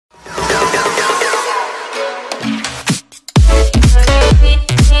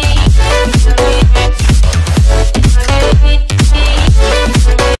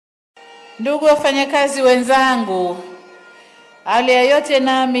Ndugu wafanyakazi wenzangu, awali ya yote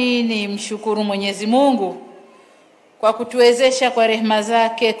nami ni mshukuru Mwenyezi Mungu kwa kutuwezesha kwa rehema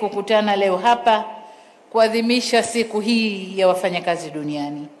zake kukutana leo hapa kuadhimisha siku hii ya wafanyakazi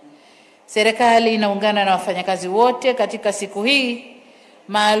duniani. Serikali inaungana na wafanyakazi wote katika siku hii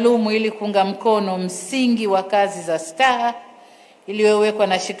maalumu ili kuunga mkono msingi wa kazi za staha iliyowekwa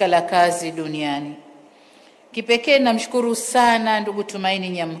na Shirika la Kazi Duniani. Kipekee namshukuru sana ndugu Tumaini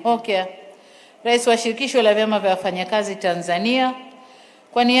Nyamhokia, Rais wa Shirikisho la Vyama vya Wafanyakazi Tanzania,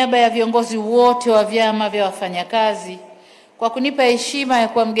 kwa niaba ya viongozi wote wa vyama vya wafanyakazi kwa kunipa heshima ya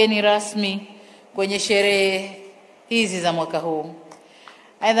kuwa mgeni rasmi kwenye sherehe hizi za mwaka huu.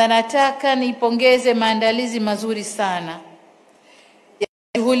 Aidha, nataka nipongeze maandalizi mazuri sana ya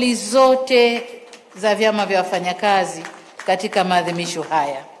shughuli zote za vyama vya wafanyakazi katika maadhimisho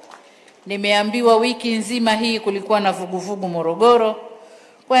haya. Nimeambiwa wiki nzima hii kulikuwa na vuguvugu Morogoro.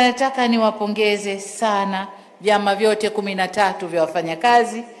 Kwa nataka niwapongeze sana vyama vyote 13 vya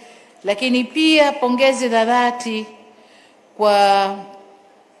wafanyakazi, lakini pia pongezi za dhati kwa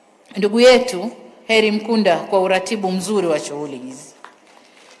ndugu yetu Heri Mkunda kwa uratibu mzuri wa shughuli hizi.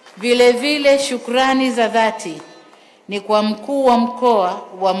 Vile vile shukrani za dhati ni kwa mkuu wa mkoa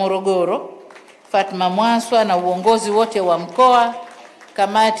wa Morogoro Fatma Mwaswa na uongozi wote wa mkoa,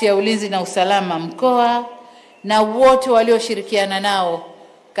 kamati ya ulinzi na usalama mkoa na wote walioshirikiana nao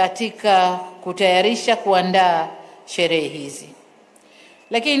katika kutayarisha kuandaa sherehe hizi.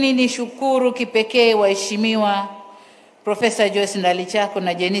 Lakini ni shukuru kipekee waheshimiwa Profesa Joyce Ndalichako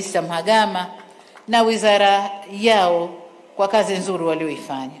na Jenista Mhagama na wizara yao kwa kazi nzuri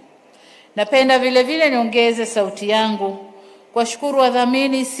walioifanya. Napenda vile vile niongeze sauti yangu kwa shukuru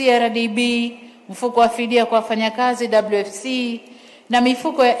wadhamini CRDB, mfuko wa fidia kwa wafanyakazi WFC na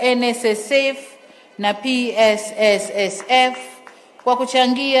mifuko ya NSSF na PSSSF kwa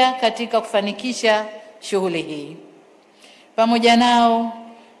kuchangia katika kufanikisha shughuli hii. Pamoja nao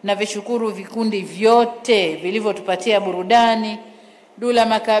na vishukuru vikundi vyote vilivyotupatia burudani, Dula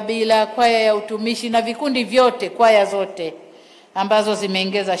Makabila, kwaya ya utumishi na vikundi vyote, kwaya zote ambazo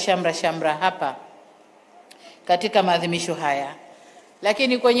zimeongeza shamra hapa katika maadhimisho haya.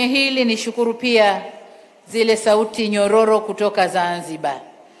 Lakini kwenye hili nishukuru pia zile sauti nyororo kutoka Zanzibar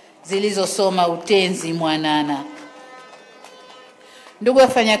zilizosoma utenzi mwanana. Ndugu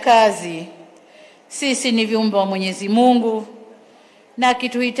wafanyakazi, sisi ni viumbe wa Mwenyezi Mungu na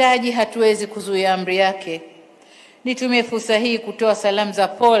kituhitaji hatuwezi kuzuia amri yake. Nitumie fursa hii kutoa salamu za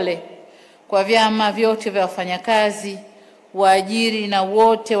pole kwa vyama vyote vya wafanyakazi, waajiri na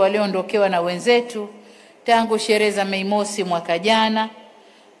wote walioondokewa na wenzetu tangu sherehe za Mei Mosi mwaka jana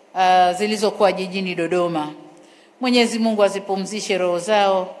zilizokuwa jijini Dodoma. Mwenyezi Mungu azipumzishe roho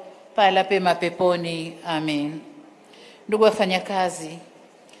zao pahala pema peponi. Amen. Ndugu wafanyakazi,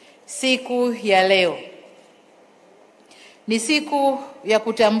 siku ya leo ni siku ya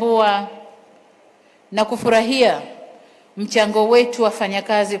kutambua na kufurahia mchango wetu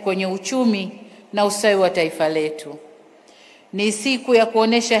wafanyakazi kwenye uchumi na ustawi wa taifa letu. Ni siku ya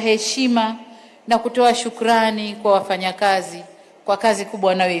kuonesha heshima na kutoa shukrani kwa wafanyakazi kwa kazi kubwa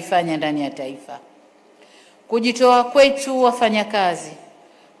wanayoifanya ndani ya taifa. Kujitoa kwetu wafanyakazi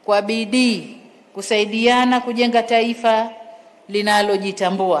kwa bidii kusaidiana kujenga taifa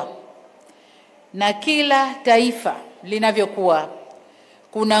linalojitambua. Na kila taifa linavyokuwa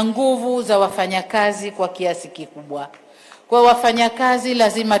kuna nguvu za wafanyakazi kwa kiasi kikubwa. Kwa wafanyakazi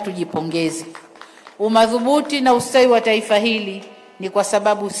lazima tujipongeze. Umadhubuti na ustawi wa taifa hili ni kwa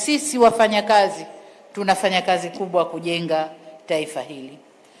sababu sisi wafanyakazi tunafanya kazi kubwa kujenga taifa hili.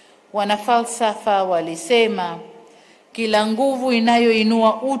 Wanafalsafa walisema kila nguvu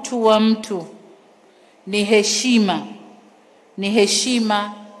inayoinua utu wa mtu ni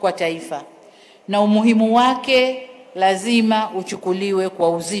heshima kwa taifa, na umuhimu wake lazima uchukuliwe kwa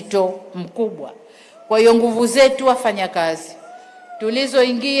uzito mkubwa. Kwa hiyo nguvu zetu wafanyakazi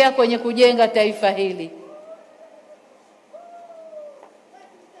tulizoingia kwenye kujenga taifa hili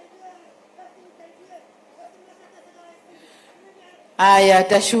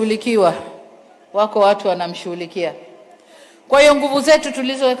tashughulikiwa, wako watu wanamshughulikia. Kwa hiyo nguvu zetu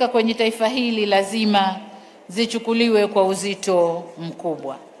tulizoweka kwenye taifa hili lazima zichukuliwe kwa uzito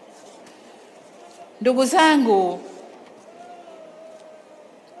mkubwa. Ndugu zangu,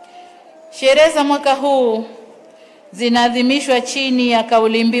 sherehe za mwaka huu zinaadhimishwa chini ya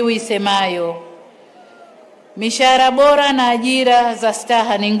kauli mbiu isemayo mishahara bora na ajira za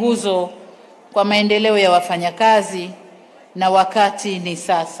staha ni nguzo kwa maendeleo ya wafanyakazi na wakati ni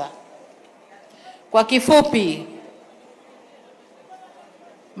sasa. Kwa kifupi,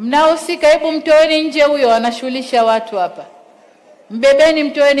 mnaohusika hebu mtoeni nje huyo, anashughulisha watu hapa. Mbebeni,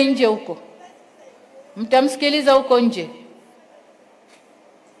 mtoeni nje huko. Mtamsikiliza huko nje.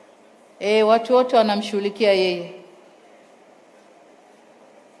 Watu wote wanamshughulikia yeye.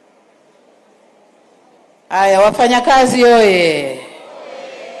 Haya, wafanyakazi oye.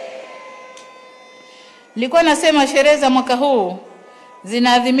 Nilikuwa nasema sherehe za mwaka huu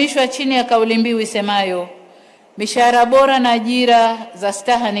zinaadhimishwa chini ya kauli mbiu isemayo mishahara bora na ajira za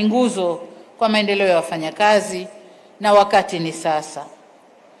staha ni nguzo kwa maendeleo ya wafanyakazi na wakati ni sasa.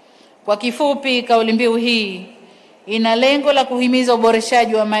 Kwa kifupi, kauli mbiu hii ina lengo la kuhimiza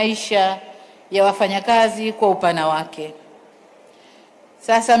uboreshaji wa maisha ya wafanyakazi kwa upana wake.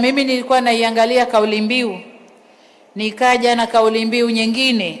 Sasa mimi nilikuwa naiangalia kauli mbiu, nikaja na kauli mbiu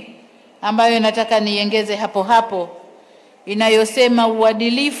nyingine ambayo nataka niongeze hapo hapo, inayosema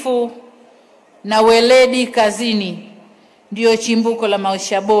uadilifu na weledi kazini ndio chimbuko la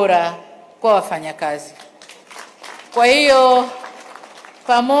maisha bora kwa wafanyakazi. Kwa hiyo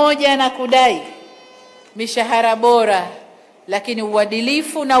pamoja na kudai mishahara bora, lakini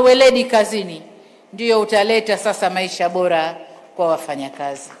uadilifu na weledi kazini ndio utaleta sasa maisha bora kwa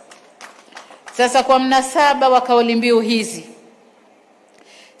wafanyakazi. Sasa kwa mnasaba wa kauli mbiu hizi,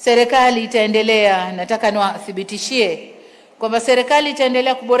 serikali itaendelea, nataka niwathibitishie kwamba serikali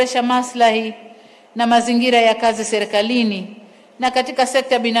itaendelea kuboresha maslahi na mazingira ya kazi serikalini na katika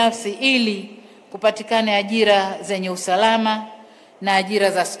sekta binafsi ili kupatikane ajira zenye usalama na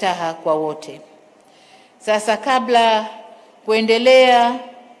ajira za staha kwa wote. Sasa kabla kuendelea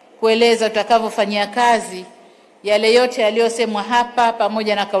kueleza tutakavyofanyia kazi yale yote yaliyosemwa hapa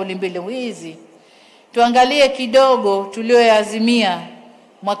pamoja na kauli mbiu hizi, tuangalie kidogo tulioyaazimia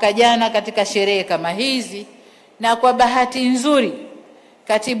mwaka jana katika sherehe kama hizi, na kwa bahati nzuri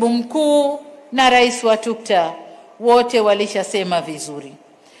Katibu Mkuu na Rais wa TUKTA wote walishasema vizuri.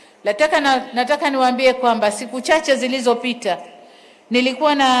 Nataka niwaambie kwamba siku chache zilizopita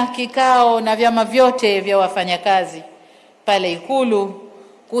nilikuwa na kikao na vyama vyote vya wafanyakazi pale Ikulu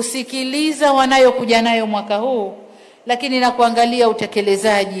kusikiliza wanayokuja nayo mwaka huu, lakini na kuangalia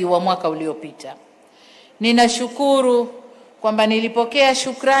utekelezaji wa mwaka uliopita. Ninashukuru kwamba nilipokea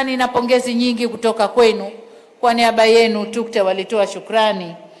shukrani na pongezi nyingi kutoka kwenu. Kwa niaba yenu TUKTA walitoa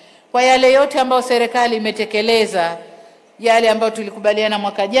shukrani kwa yale yote ambayo serikali imetekeleza, yale ambayo tulikubaliana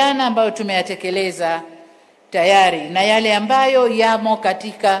mwaka jana ambayo tumeyatekeleza tayari, na yale ambayo yamo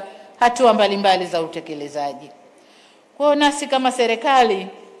katika hatua mbalimbali za utekelezaji. Kwa nasi kama serikali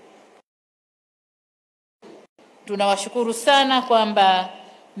tunawashukuru sana kwamba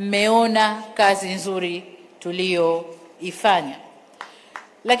mmeona kazi nzuri tulioifanya.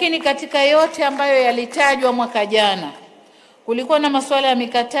 Lakini katika yote ambayo yalitajwa mwaka jana, kulikuwa na masuala ya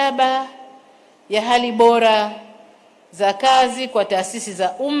mikataba ya hali bora za kazi kwa taasisi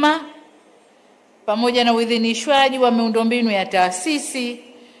za umma pamoja na uidhinishwaji wa miundombinu ya taasisi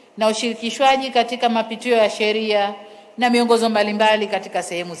na ushirikishwaji katika mapitio ya sheria na miongozo mbalimbali katika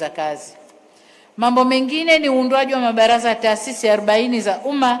sehemu za kazi. Mambo mengine ni uundwaji wa mabaraza ya taasisi 40 za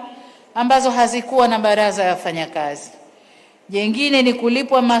umma ambazo hazikuwa na baraza ya wafanyakazi. Jengine ni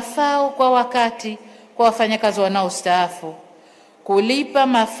kulipwa mafao kwa wakati kwa wafanyakazi wanaostaafu, kulipa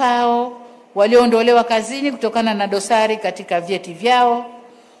mafao walioondolewa kazini kutokana na dosari katika vyeti vyao,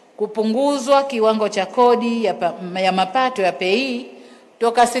 kupunguzwa kiwango cha kodi ya mapato ya PAYE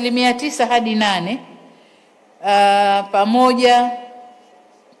toka 9% hadi 8%, pamoja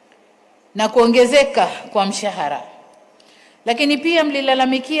na kuongezeka kwa mshahara. Lakini pia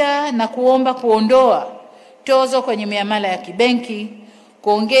mlilalamikia na kuondoa tozo kwenye miamala ya kibenki,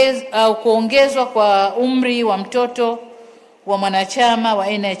 kuongezwa kwa umri wa mtoto wa mwanachama wa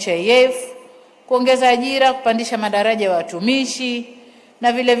NHIF, kuongeza ajira, kupandisha madaraja ya watumishi,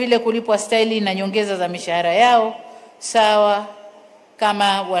 na vile vile kulipwa stahili na nyongeza za mishahara yao sawa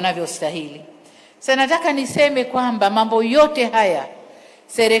kama wanavyostahili. Sasa nataka niseme kwamba mambo yote haya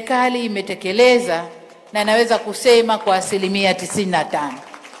serikali imetekeleza, na naweza kusema kwa 95%.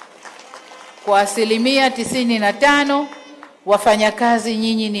 Kwa 95%, wafanyakazi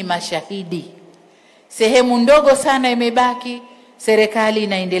nyinyi ni mashahidi. Sehemu ndogo sana imebaki, serikali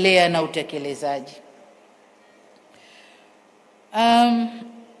inaendelea na utekelezaji.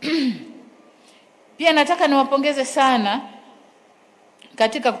 Pia nataka niwapongeze sana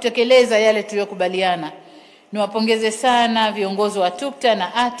katika kutekeleza yale tuliyokubaliana. Niwapongeze sana viongozi wa TUKTA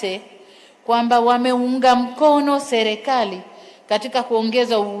na ATE kwamba wameunga mkono serikali katika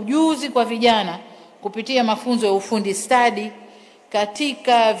kuongeza ujuzi kwa vijana kupitia mafunzo ya ufundi stadi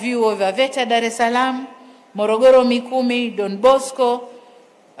katika vyuo vya VETA Dar es Salaam, Morogoro Mikumi, Don Bosco,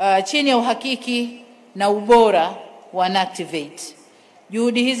 chini ya uhakiki na ubora wa NACTIVATE.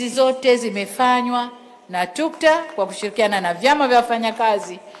 Juhudi hizi zote zimefanywa na TUKTA kwa kushirikiana na vyama vya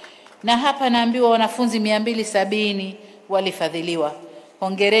wafanyakazi na hapa naambiwa wanafunzi 270 walifadhiliwa.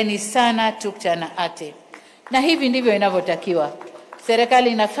 Hongereni sana tukta na ate. Na hivi ndivyo inavyotakiwa. Serikali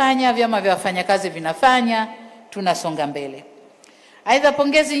inafanya, vyama vya wafanyakazi vinafanya, tunasonga mbele. Aidha,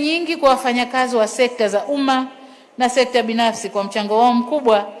 pongezi nyingi kwa wafanyakazi wa sekta za umma na sekta binafsi kwa mchango wao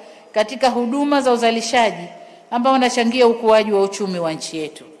mkubwa katika huduma za uzalishaji ambao wanachangia ukuaji wa uchumi wa nchi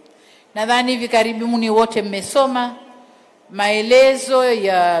yetu. Nadhani hivi karibuni wote mmesoma maelezo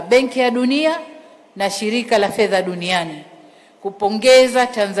ya Benki ya Dunia na Shirika la Fedha Duniani kupongeza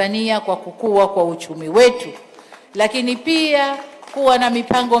Tanzania kwa kukua kwa uchumi wetu, lakini pia kuwa na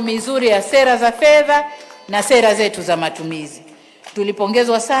mipango mizuri ya sera za fedha na sera zetu za matumizi.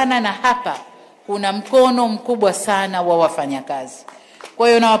 Tulipongezwa sana, na hapa kuna mkono mkubwa sana wa wafanyakazi. Kwa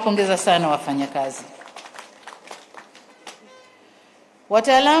hiyo nawapongeza sana wafanyakazi.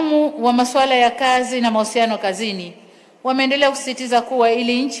 Wataalamu wa masuala ya kazi na mahusiano kazini wameendelea kusisitiza kuwa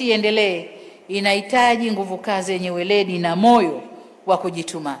ili nchi iendelee inahitaji nguvu kazi yenye weledi na moyo wa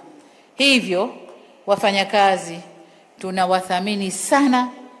kujituma. Hivyo wafanyakazi tunawathamini sana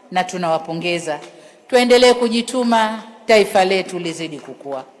na tunawapongeza. Tuendelee kujituma, taifa letu lizidi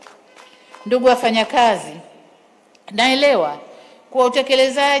kukua. Ndugu wafanyakazi, naelewa kwa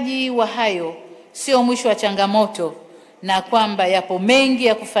utekelezaji wa hayo sio mwisho wa changamoto na kwamba yapo mengi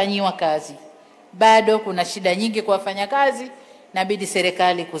ya kufanyiwa kazi. Bado kuna shida nyingi kwa wafanyakazi na bidi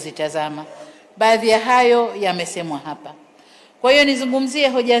serikali kuzitazama. Baadhi ya hayo yamesemwa hapa. Kwa hiyo nizungumzie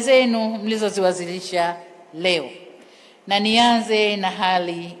hoja zenu mlizoziwasilisha leo. Na nianze na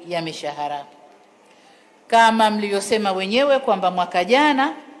hali ya mishahara. Kama mlivyosema wenyewe kwamba mwaka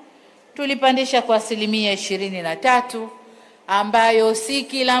jana tulipandisha kwa 23%, ambayo si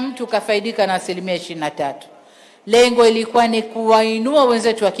kila mtu kafaidika na 23%. Lengo ilikuwa ni kuwainua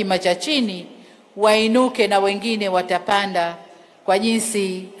wenzetu wa kima cha chini wainuke na wengine watapanda kwa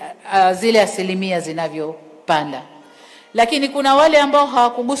jinsi zile asilimia zinavyopanda. Lakini kuna wale ambao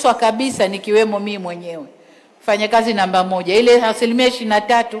hawakuguswa kabisa, nikiwemo mimi mwenyewe. Mfanyakazi namba 1, ile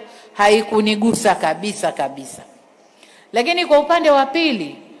 23% haikunigusa kabisa. Lakini kwa upande wa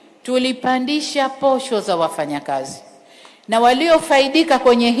pili tulipandisha posho za wafanyakazi. Na waliofaidika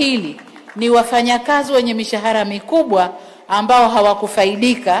kwenye hili ni wafanyakazi wenye mishahara mikubwa ambao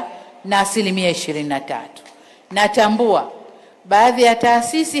hawakufaidika na 23%. Natambua baadhi ya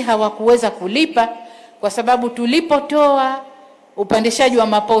taasisi hawakuweza kulipa kwa sababu tulipotoa upandishaji wa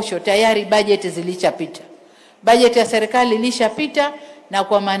maposho tayari bajeti zilishapita. Bajeti ya serikali ilishapita, na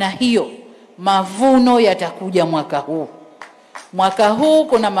kwa maana hiyo mavuno yatakuja mwaka huu. Mwaka huu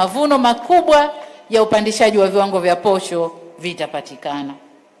kuna mavuno makubwa ya upandishaji wa viwango vya posho vitapatikana.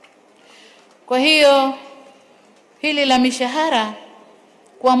 Kwa hiyo hili la mishahara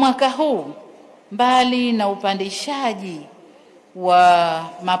kwa mwaka huu, mbali na upandishaji wa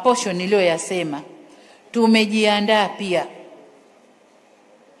maposho niliyoyasema,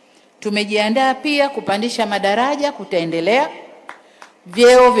 tumejiandaa pia kupandisha madaraja. Kutaendelea,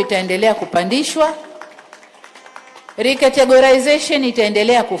 vyeo vitaendelea kupandishwa, recategorization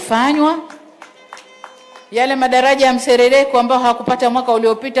itaendelea kufanywa. Yale madaraja ya mserereko ambao hawakupata mwaka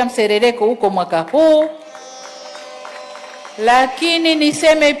uliopita, mserereko huko mwaka huu. Lakini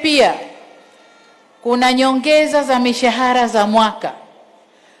niseme pia kuna nyongeza za mishahara za mwaka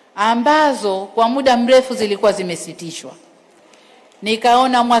ambazo kwa muda mrefu zilikuwa zimesitishwa.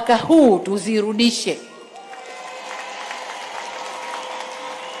 Nikaona mwaka huu tuzirudishe.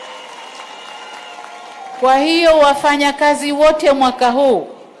 Kwa hiyo wafanyakazi wote mwaka huu,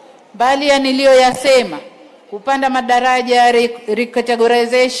 bali ya niliyoyasema, kupanda madaraja,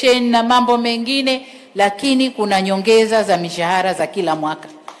 recategorization na mambo mengine, lakini kuna nyongeza za mishahara za kila mwaka.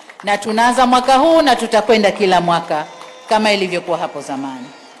 Na tunaanza mwaka huu na tutakwenda kila mwaka kama ilivyokuwa hapo zamani.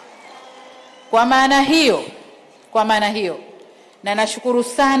 Kwa maana hiyo, na nashukuru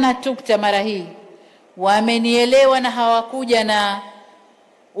sana tukta mara hii wamenielewa na hawakuja na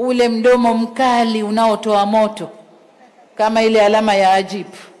ule mdomo mkali unaotoa moto kama ile alama ya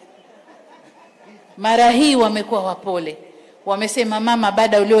ajibu. Mara hii wamekuwa wapole. Wamesema, mama,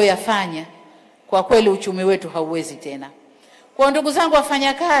 baada ulioyafanya kwa kweli uchumi wetu hauwezi tena. Kwa ndugu zangu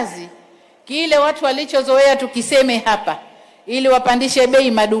wafanyakazi, kile watu walichozoea tukiseme hapa ili wapandishe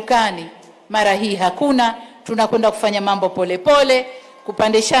bei madukani, mara hii hakuna. Tunakwenda kufanya mambo pole,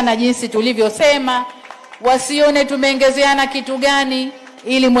 kupandishana jinsi tulivyosema, wasione tumeongezeana kitu gani,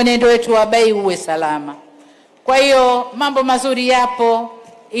 ili mwenendo wetu wa bei uwe salama. Kwa hiyo mambo mazuri yapo,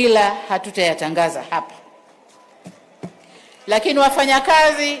 ila hatutayatangaza hapa. Lakini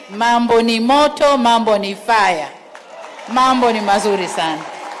wafanyakazi, mambo ni moto, mambo ni fire. Mambo ni mazuri sana.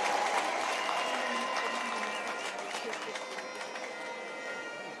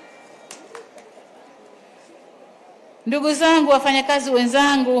 Ndugu zangu, wafanyakazi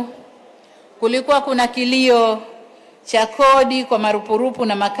wenzangu, kulikuwa kuna kilio cha kodi kwa marupurupu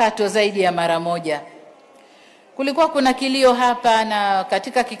na makato zaidi ya mara moja. Kulikuwa kuna kilio hapa, na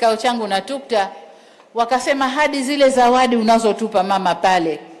katika kikao changu na dkt. wakasema hadi zile zawadi unazotupa mama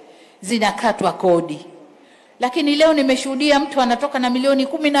pale zinakatwa kodi. Lakini leo nimeshuhudia mtu anatoka na milioni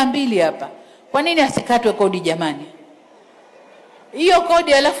 12 hapa. Kwa nini asikatwe kodi jamani? Hiyo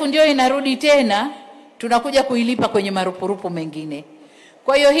kodi alafu ndio inarudi tena tunakuja kuilipa kwenye marupurupu mengine.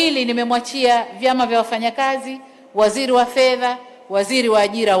 Kwa hiyo hili nimemwachia vyama vya wafanyakazi, waziri wa fedha, waziri wa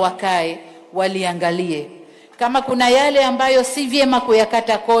ajira wakae waliangalie. Kama kuna yale ambayo si vyema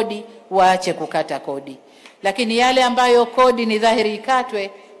kuyakata kodi, waache kukata kodi. Lakini yale ambayo kodi ni dhahiri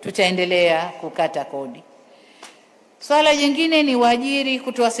ikatwe, tutaendelea kukata kodi. Swala jingine ni waajiri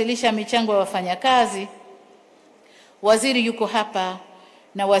kutowasilisha michango ya wafanyakazi. Waziri yuko hapa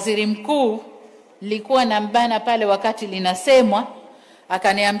na waziri mkuu nilikuwa na mbana pale wakati linasemwa,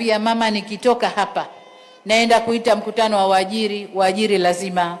 akaniambia mama, nikitoka hapa naenda kuita mkutano wa waajiri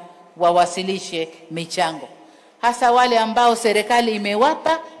lazima wawasilishe michango. Hasa wale ambao serikali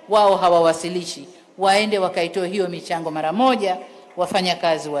imewapa wao hawawasilishi, waende wakaitoe hiyo michango mara moja,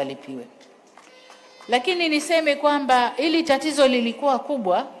 wafanyakazi walipiwe. Lakini niseme kwamba ili tatizo lilikuwa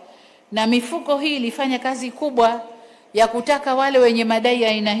kubwa na mifuko hii ilifanya kazi kubwa ya kutaka wale wenye madai ya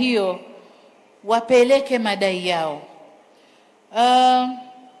aina hiyo wapeleke madai yao.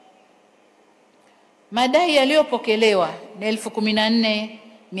 Madai yaliyopokelewa ni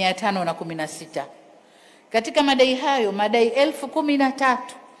 14,516. Katika madai hayo, madai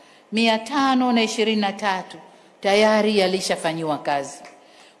 13,523 tayari yalishafanyiwa kazi.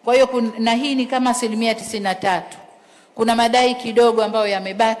 Kwa hiyo na hii ni kama 93%. Kuna madai kidogo ambayo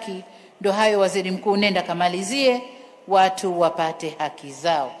yamebaki, ndio hayo waziri mkuu nenda kamalizie watu wapate haki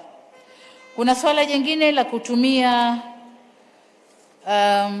zao. Kuna swala jingine la kutumia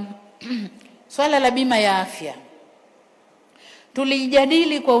swala la bima ya afya.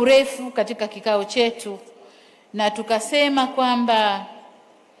 Tulijadili kwa urefu katika kikao chetu na tukasema kwamba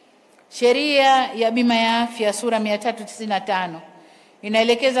sheria ya bima ya afya sura 395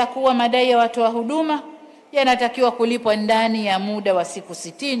 inaelekeza kuwa madai ya watoa huduma yanatakiwa kulipwa ndani ya muda wa siku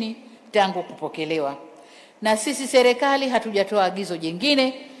 60 tangu kupokelewa. Na sisi serikali hatujatoa agizo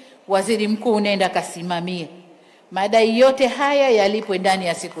jingine, waziri mkuu nenda kasimamie madai yote haya yalipwe ndani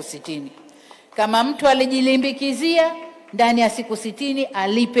ya siku 60. Kama mtu alijilimbikizia ndani ya siku 60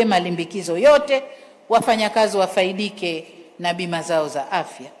 alipe malimbikizo yote, wafanyakazi wafaidike na bima zao za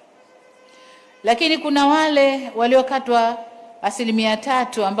afya. Lakini kuna wale waliokatwa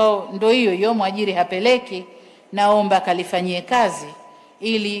 3% ambao ndio hiyo mwajiri hapeleki, naomba kalifanyie kazi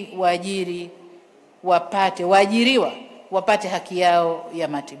ili waajiriwa wapate haki yao ya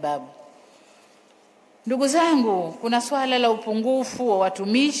matibabu. Ndugu zangu, kuna swala la upungufu wa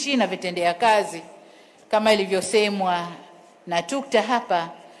watumishi na vitendea kazi kama ilivyosemwa na dkt. hapa.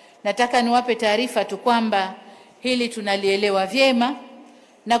 Nataka niwape taarifa tu kwamba hili tunalielewa vyema,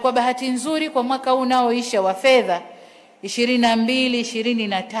 na kwa bahati nzuri kwa mwaka huu unaoisha wa fedha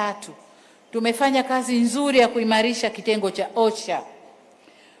 22-23 tumefanya kazi nzuri ya kuimarisha kitengo cha OSHA.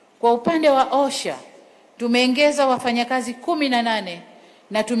 Kwa upande wa OSHA tumeongeza wafanyakazi 18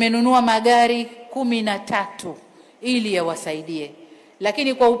 na tumenunua magari 13 ili yawasaidie.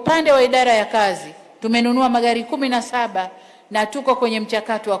 Lakini kwa upande wa idara ya kazi tumenunua magari 17 na tuko kwenye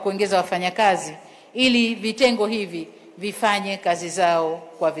mchakato wa kuongeza wafanyakazi ili vitengo hivi vifanye kazi zao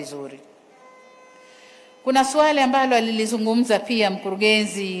kwa vizuri. Kuna swali ambalo alilizungumza pia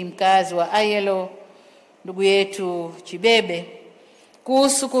mkurugenzi mkazi wa ILO ndugu yetu Chibebe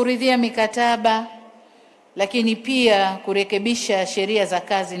kuhusu kuridhia mikataba, lakini pia kurekebisha sheria za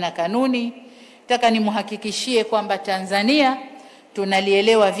kazi na kanuni. Nataka nimhakikishie kwamba Tanzania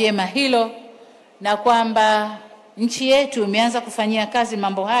tunalielewa vyema hilo na kwamba nchi yetu imeanza kufanyia kazi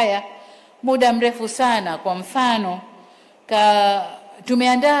mambo haya muda mrefu sana. Kwa mfano,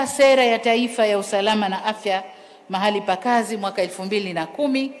 tumeandaa sera ya taifa ya usalama na afya mahali pa kazi mwaka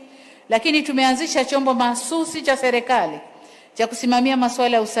 2010, lakini tumeanzisha chombo mahsusi cha serikali cha kusimamia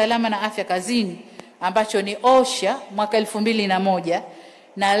masuala ya usalama na afya kazini ambacho ni OSHA mwaka 2001,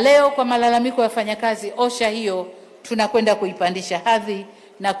 na leo kwa malalamiko ya wafanyakazi OSHA hiyo tunakwenda kuipandisha hadhi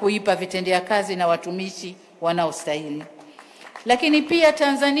na kuipa vitendea kazi na watumishi wanaostahili. Lakini pia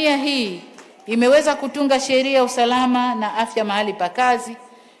Tanzania hii imeweza kutunga sheria ya usalama na afya mahali pa kazi,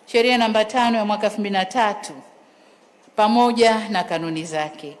 sheria namba 5 ya mwaka 2003 pamoja na kanuni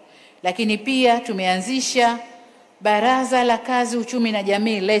zake. Lakini pia tumeanzisha Baraza la Kazi, Uchumi na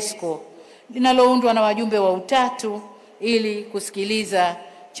Jamii LESCO linaloundwa na wajumbe wa utatu ili kusikiliza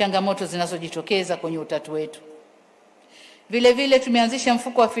changamoto zinazojitokeza kwenye utatu wetu. Vile vile tumeanzisha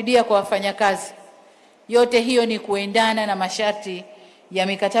mfuko wa fidia kwa wafanyakazi. Yote hiyo ni kuendana na masharti ya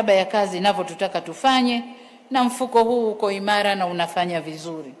mikataba ya kazi inavyotutaka tufanye, na mfuko huu uko imara na unafanya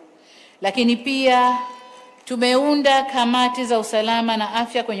vizuri. Lakini pia tumeunda kamati za usalama na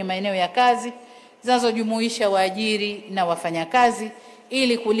afya kwenye maeneo ya kazi zinazojumuisha waajiri na wafanyakazi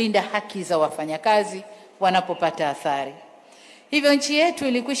ili kulinda haki za wafanyakazi wanapopata athari. Hivyo nchi yetu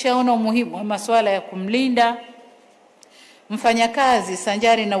ilikwishaona umuhimu wa masuala ya kumlinda mfanyakazi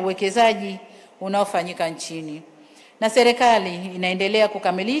sanjari na uwekezaji unaofanyika nchini. Na serikali inaendelea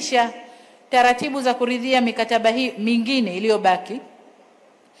kukamilisha taratibu za kuridhia mikataba hii mingine iliyobaki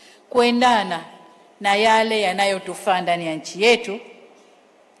kuendana na yale yanayotufaa ndani ya nchi yetu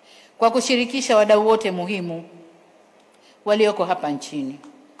kwa kushirikisha wadau wote muhimu walioko hapa nchini.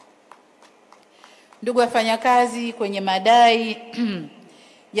 Ndugu wafanyakazi, kwenye madai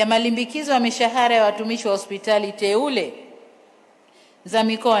ya malimbikizo ya mishahara ya watumishi wa hospitali teule za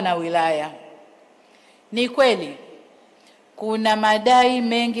mikoa na wilaya, ni kweli kuna madai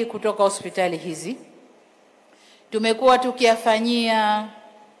mengi kutoka hospitali hizi. Tumekuwa tukiyafanyia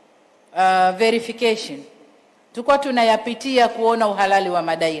verification, tulikuwa tunayapitia kuona uhalali wa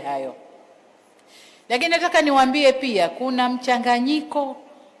madai hayo. Lakini nataka niwaambie pia kuna mchanganyiko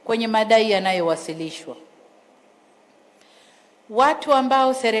kwenye madai yanayowasilishwa. Watu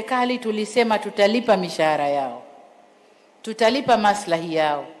ambao serikali tulisema tutalipa mishahara yao, tutalipa maslahi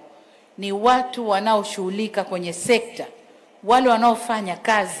yao, ni watu wanaoshughulika kwenye sekta, wale wanaofanya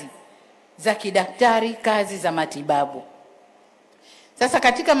kazi za kidaktari, kazi za matibabu. Sasa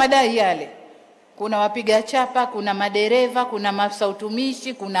katika madai yale kuna wapiga chapa, kuna madereva, kuna maafisa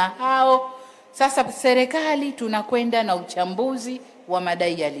utumishi, kuna hao. Sasa serikali tunakwenda na uchambuzi wa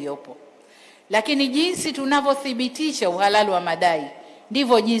madai yaliyopo. Lakini jinsi tunavyothibitisha uhalali wa madai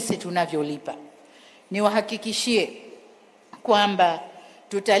ndivyo jinsi tunavyolipa. Niwahakikishie kwamba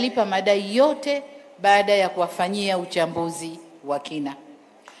tutalipa madai yote baada ya kuwafanyia uchambuzi wa kina.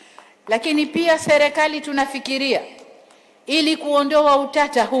 Lakini pia serikali tunafikiria ili kuondoa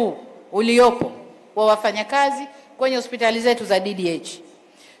utata huu uliopo wa wafanyakazi kwenye hospitali zetu za DDH,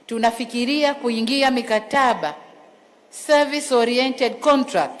 tunafikiria kuingia mikataba service oriented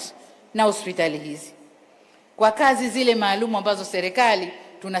contract na hospitali hizi kwa kazi zile maalum ambazo serikali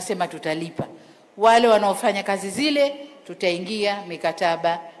tunasema tutalipa. Wale wanaofanya kazi zile tutaingia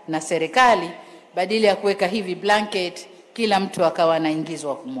mikataba na serikali badala ya kuweka hivi blanket kila mtu akawa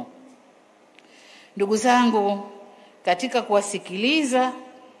anaingizwa humo. Ndugu zangu, katika kuwasikiliza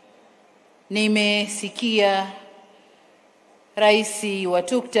nimesikia Rais wa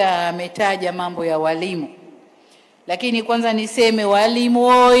Tukta ametaja mambo ya walimu. Lakini kwanza niseme walimu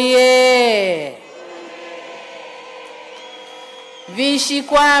oye!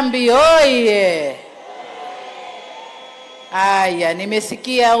 Vishikwambi oye! Aya,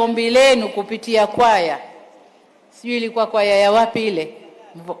 nimesikia ombi lenu kupitia kwaya. Sijui ilikuwa kwaya ya wapi ile?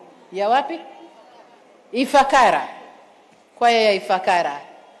 Ya wapi? Ifakara. Kwaya ya Ifakara.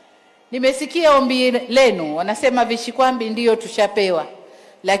 Nimesikia ombi lenu, wanasema vishikwambi ndiyo tushapewa,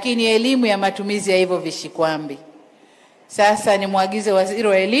 lakini elimu ya matumizi ya hivyo vishikwambi. Sasa nimwagize Waziri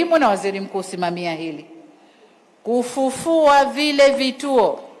wa Elimu na Waziri Mkuu usimamia hili, kufufua vile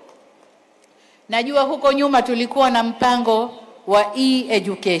vituo. Najua huko nyuma tulikuwa na mpango wa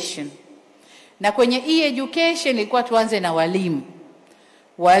e-education, na kwenye e-education ilikuwa tuanze na walimu,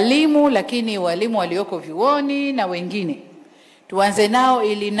 lakini walimu walioko vyuoni na wengine tuanze nao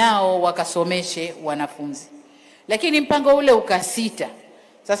ili nao wakasomeshe wanafunzi. Lakini mpango ule ukasita.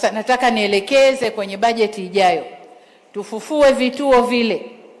 Sasa nataka nielekeze kwenye bajeti ijayo tufufue vituo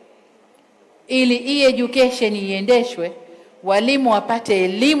vile ili e-education iendeshwe, walimu wapate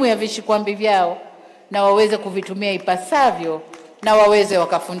elimu ya vishikwambi vyao na waweze kuvitumia ipasavyo na waweze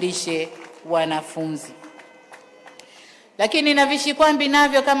wakafundishe wanafunzi. Lakini na vishikwambi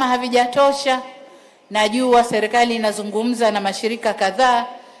navyo kama havijatosha, najua serikali inazungumza na mashirika kadhaa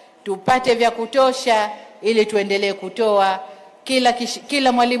tupate vya kutosha ili tuendelee kutoa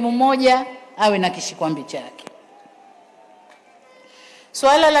kila mwalimu mmoja awe na kishikwambi chake.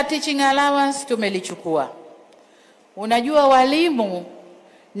 Swala la teaching allowance tumelichukua. Unajua walimu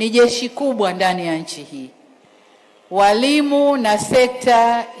ni jeshi kubwa ndani ya nchi hii. Walimu na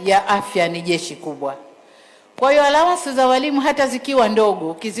sekta ya afya ni jeshi kubwa. Kwa hiyo allowance za walimu hata zikiwa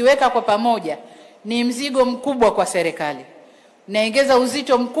ndogo, ukiziweka kwa pamoja ni mzigo mkubwa kwa serikali. Naongeza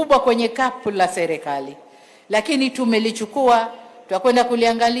uzito mkubwa kwenye kapu la serikali. Lakini tumelichukua, tutakwenda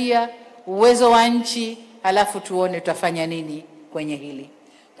kuliangalia uwezo wa nchi, halafu tuone tutafanya nini kwenye hili.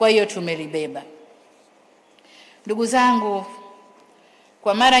 Kwa hiyo tumelibeba. Ndugu zangu,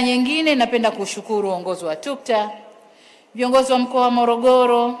 kwa mara nyingine napenda kushukuru uongozi wa Tukta. viongozi wa mkoa wa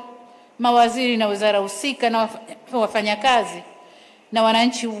Morogoro, mawaziri na wizara husika na wafanyakazi na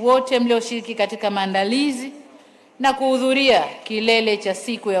wananchi wote mlioshiriki katika maandalizi na kuhudhuria kilele cha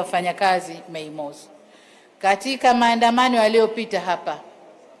siku ya wafanyakazi Mei Mosi. Katika maandamano yaliyopita hapa,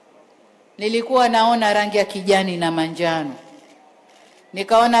 nilikuwa naona rangi ya kijani na manjano,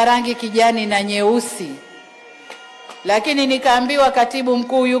 nikaona rangi kijani na nyeusi, lakini nikaambiwa katibu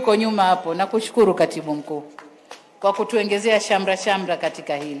mkuu yuko nyuma hapo. Na kushukuru katibu mkuu kwa kutuongezea shamra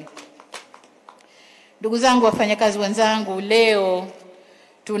katika hili. Ndugu zangu wafanyakazi wenzangu, leo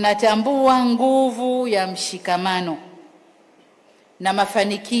tunatambua nguvu ya mshikamano na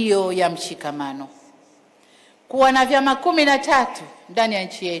mafanikio ya mshikamano. Kuwa na vyama 13 ndani ya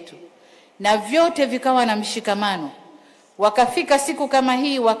nchi yetu na vyote vikawa na mshikamano, wakafika siku kama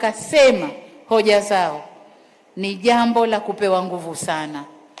hii wakasema hoja zao, ni jambo la kupewa nguvu sana.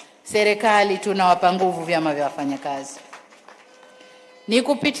 Serikali tunawapa nguvu vyama vya wafanyakazi. Ni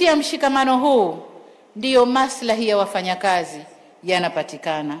kupitia mshikamano huu ndiyo maslahi ya wafanyakazi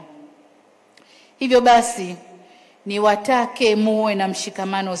yanapatikana. Hivyo basi niwatake muwe na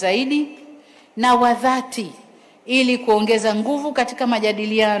mshikamano zaidi na wa dhati ili kuongeza nguvu katika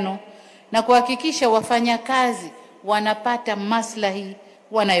majadiliano na kuhakikisha wafanyakazi wanapata maslahi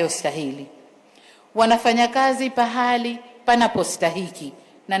wanayostahili. Wanafanya kazi pahali panapostahiki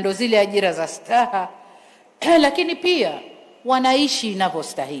na ndo zile ajira za staha, lakini pia wanaishi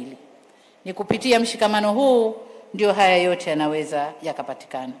inavyostahili. Ni kupitia mshikamano huu ndio haya yote yanaweza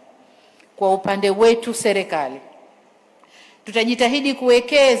yakapatikana. Kwa upande wetu serikali, tutajitahidi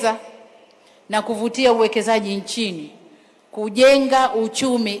kuwekeza na kuvutia uwekezaji nchini, kujenga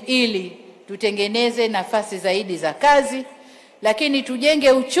uchumi ili tutengeneze nafasi zaidi za kazi, lakini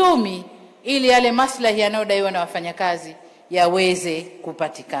tujenge uchumi ili yale maslahi yanayodaiwa na wafanyakazi yaweze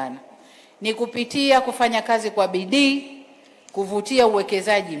kupatikana. Ni kupitia kufanya kazi kwa bidii, kuvutia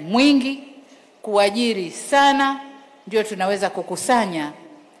uwekezaji mwingi, kuajiri sana, ndio tunaweza kukusanya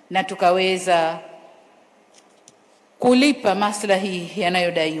na tukaweza kulipa maslahi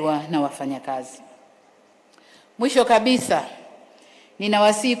yanayodaiwa na wafanyakazi. Mwisho kabisa,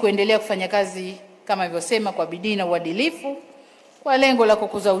 ninawasihi kuendelea kufanya kazi kama nilivyosema kwa bidii na uadilifu kwa lengo la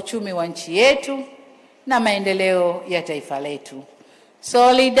kukuza uchumi wa nchi yetu na maendeleo ya taifa letu.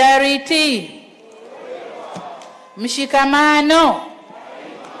 Solidarity, mshikamano,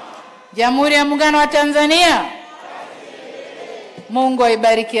 Jamhuri ya Muungano wa Tanzania. Mungu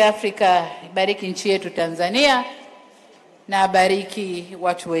aibariki Afrika, ibariki nchi yetu Tanzania na abariki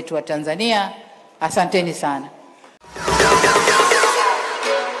watu wetu wa Tanzania. Asanteni sana.